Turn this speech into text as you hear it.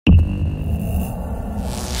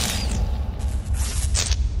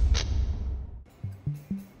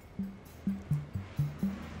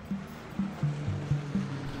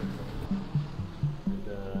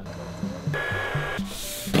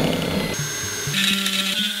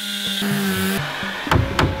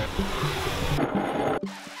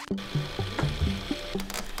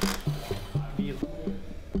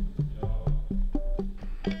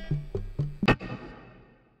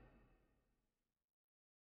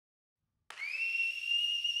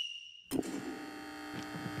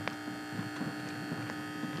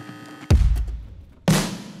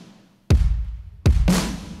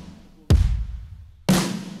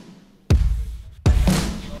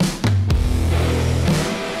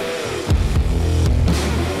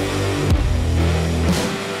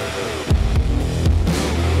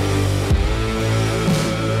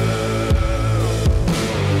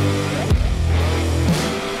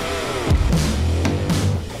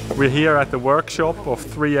We're here at the workshop of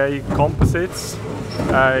 3A Composites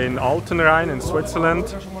in Altenrhein in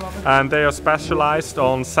Switzerland, and they are specialized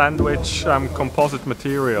on sandwich composite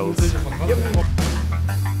materials.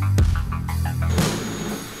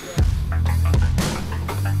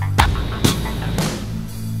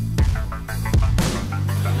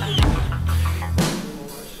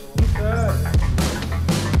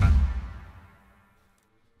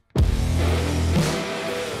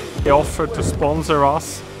 They offered to sponsor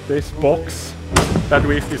us this box that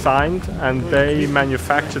we've designed, and they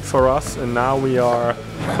manufactured for us, and now we are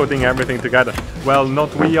putting everything together. Well,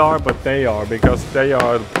 not we are, but they are, because they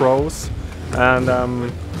are the pros,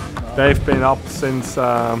 and they've been up since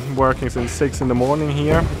working since 6 in the morning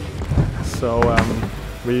here. So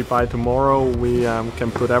by tomorrow we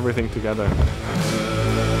can put everything together.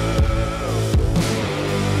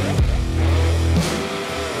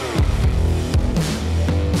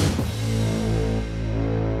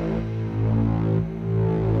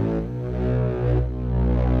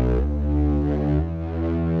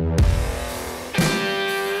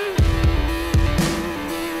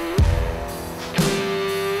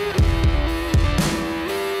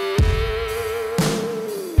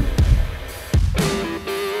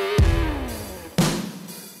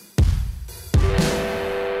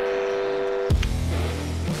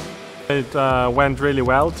 It went really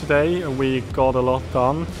well today. We got a lot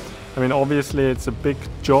done. I mean, obviously it's a big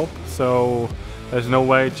job, so there's no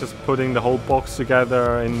way just putting the whole box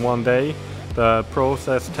together in one day. The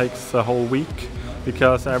process takes a whole week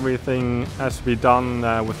because everything has to be done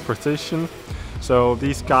with precision. So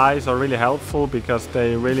these guys are really helpful because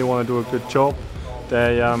they really want to do a good job.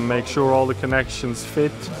 They make sure all the connections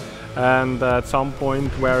fit, and at some point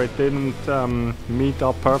where it didn't meet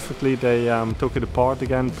up perfectly, they took it apart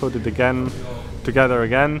again, put it again together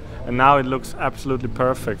again, and now it looks absolutely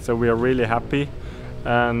perfect. So we are really happy,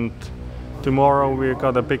 and tomorrow we've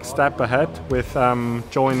got a big step ahead with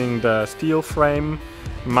joining the steel frame,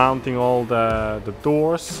 mounting all the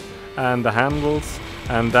doors and the handles,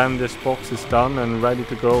 and then this box is done and ready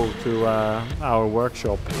to go to our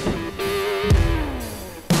workshop.